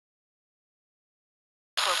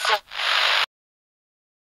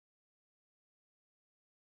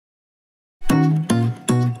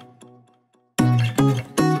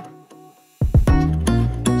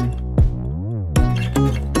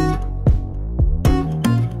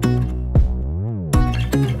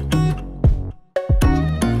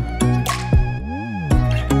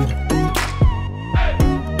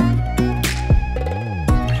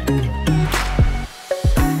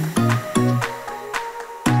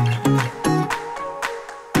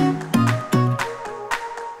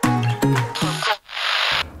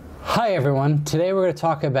Hi everyone, today we're going to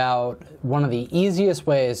talk about one of the easiest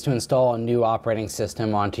ways to install a new operating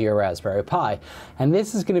system onto your Raspberry Pi. And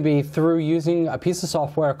this is going to be through using a piece of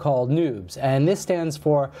software called NOOBS, and this stands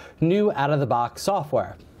for New Out-of-the-Box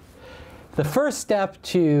Software. The first step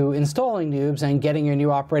to installing NOOBS and getting your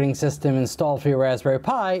new operating system installed for your Raspberry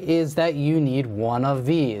Pi is that you need one of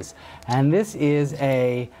these. And this is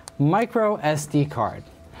a micro SD card.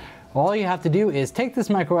 All you have to do is take this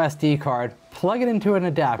micro SD card, plug it into an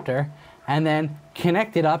adapter, and then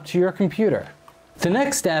connect it up to your computer. The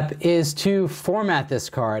next step is to format this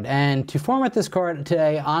card. And to format this card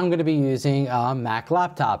today, I'm going to be using a Mac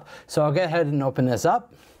laptop. So I'll go ahead and open this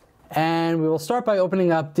up. And we will start by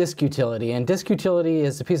opening up Disk Utility. And Disk Utility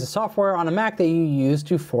is a piece of software on a Mac that you use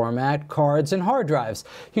to format cards and hard drives.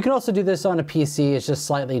 You can also do this on a PC, it's just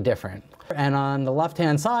slightly different. And on the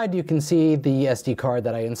left-hand side, you can see the SD card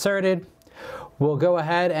that I inserted. We'll go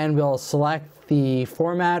ahead and we'll select the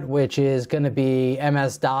format, which is going to be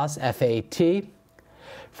MS-DOS FAT.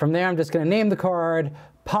 From there, I'm just going to name the card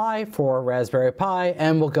Pi for Raspberry Pi,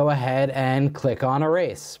 and we'll go ahead and click on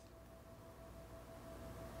Erase.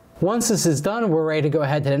 Once this is done, we're ready to go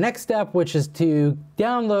ahead to the next step, which is to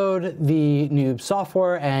download the NOOBS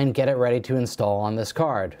software and get it ready to install on this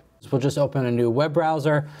card. So we'll just open a new web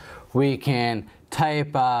browser. We can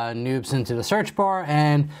type NOOBS into the search bar,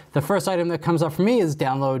 and the first item that comes up for me is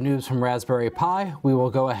download NOOBS from Raspberry Pi. We will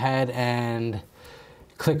go ahead and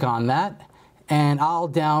click on that, and I'll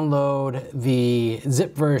download the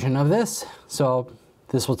zip version of this. So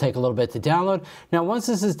this will take a little bit to download. Now once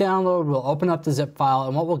this is downloaded, we'll open up the zip file,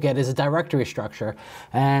 and what we'll get is a directory structure.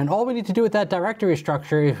 And all we need to do with that directory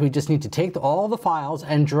structure is we just need to take all the files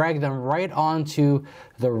and drag them right onto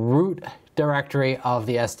the root directory of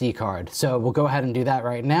the SD card. So we'll go ahead and do that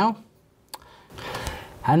right now.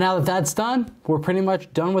 And now that that's done, we're pretty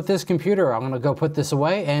much done with this computer. I'm going to go put this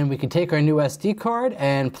away, and we can take our new SD card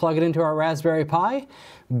and plug it into our Raspberry Pi,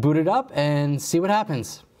 boot it up, and see what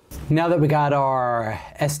happens. Now that we got our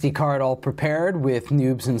SD card all prepared with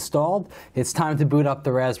NOOBS installed, it's time to boot up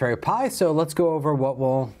the Raspberry Pi. So let's go over what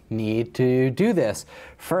we'll need to do this.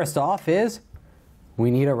 First off is we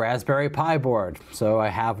need a Raspberry Pi board. So I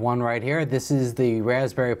have one right here. This is the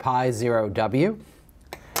Raspberry Pi 0W.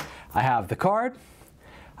 I have the card.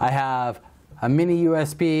 I have a mini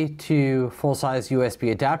USB to full-size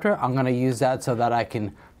USB adapter. I'm going to use that so that I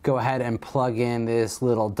can go ahead and plug in this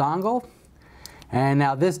little dongle. And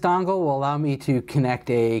now this dongle will allow me to connect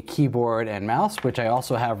a keyboard and mouse, which I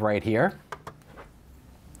also have right here.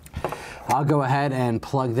 I'll go ahead and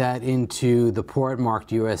plug that into the port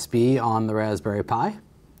marked USB on the Raspberry Pi.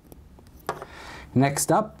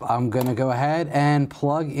 Next up, I'm going to go ahead and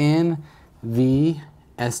plug in the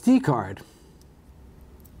SD card.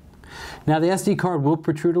 Now the SD card will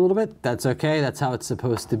protrude a little bit. That's okay, that's how it's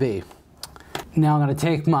supposed to be. Now I'm going to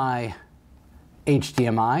take my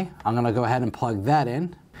HDMI. I'm going to go ahead and plug that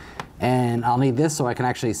in. And I'll need this so I can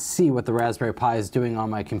actually see what the Raspberry Pi is doing on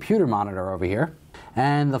my computer monitor over here.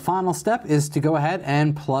 And the final step is to go ahead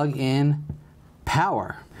and plug in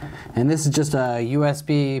power. And this is just a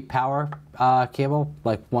USB power cable,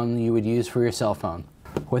 like one you would use for your cell phone.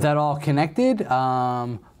 With that all connected,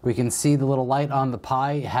 we can see the little light on the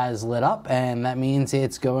Pi has lit up, and that means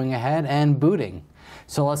it's going ahead and booting.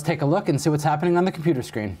 So let's take a look and see what's happening on the computer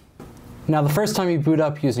screen. Now the first time you boot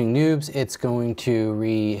up using NOOBS, it's going to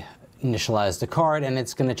reinitialize the card, and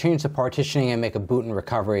it's going to change the partitioning and make a boot and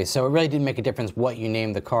recovery. So it really didn't make a difference what you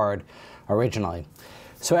named the card originally.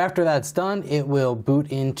 So after that's done, it will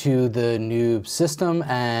boot into the NOOBS system,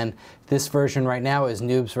 and this version right now is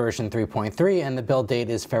NOOBS version 3.3, and the build date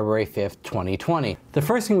is February 5th, 2020. The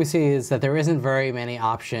first thing we see is that there isn't very many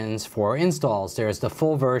options for installs. There's the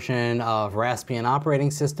full version of Raspbian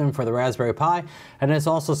operating system for the Raspberry Pi, and there's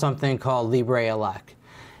also something called LibreElec.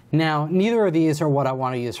 Now, neither of these are what I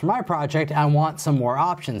want to use for my project. I want some more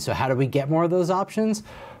options. So how do we get more of those options?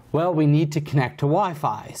 Well, we need to connect to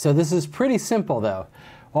Wi-Fi. So this is pretty simple though.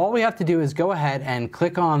 All we have to do is go ahead and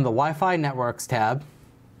click on the Wi-Fi Networks tab,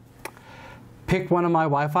 pick one of my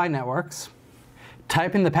Wi-Fi networks,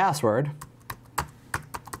 type in the password,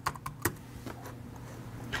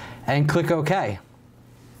 and click OK.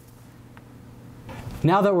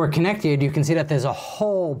 Now that we're connected, you can see that there's a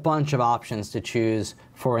whole bunch of options to choose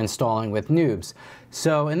for installing with NOOBS.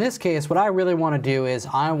 So in this case, what I really want to do is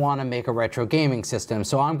I want to make a retro gaming system.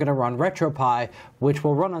 So I'm going to run RetroPie, which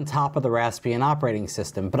will run on top of the Raspbian operating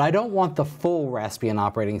system. But I don't want the full Raspbian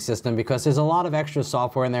operating system because there's a lot of extra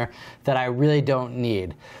software in there that I really don't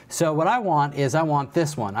need. So what I want is I want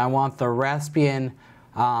this one. I want the Raspbian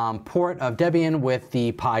port of Debian with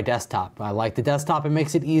the Pi desktop. I like the desktop. It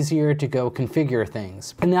makes it easier to go configure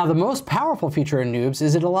things. And now the most powerful feature in NOOBS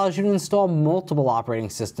is it allows you to install multiple operating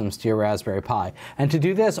systems to your Raspberry Pi. And to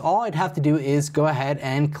do this, all I'd have to do is go ahead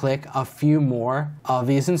and click a few more of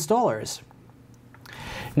these installers.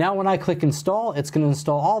 Now when I click install, it's going to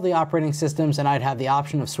install all the operating systems, and I'd have the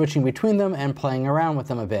option of switching between them and playing around with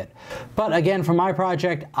them a bit. But again, for my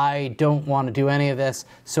project, I don't want to do any of this,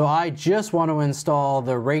 so I just want to install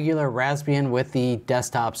the regular Raspbian with the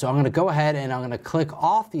desktop. So I'm going to go ahead and I'm going to click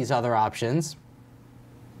off these other options.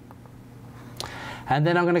 And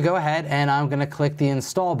then I'm going to go ahead and I'm going to click the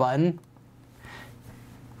install button.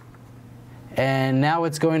 And now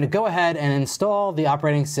it's going to go ahead and install the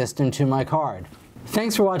operating system to my card.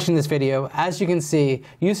 Thanks for watching this video. As you can see,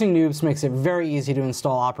 using NOOBS makes it very easy to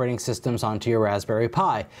install operating systems onto your Raspberry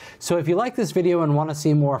Pi. So if you like this video and want to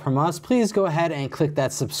see more from us, please go ahead and click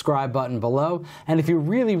that subscribe button below. And if you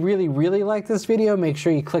really like this video, make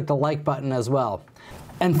sure you click the like button as well.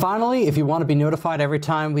 And finally, if you want to be notified every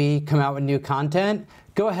time we come out with new content,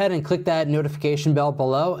 go ahead and click that notification bell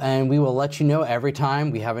below, and we will let you know every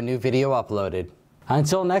time we have a new video uploaded.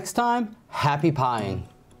 Until next time, happy pieing.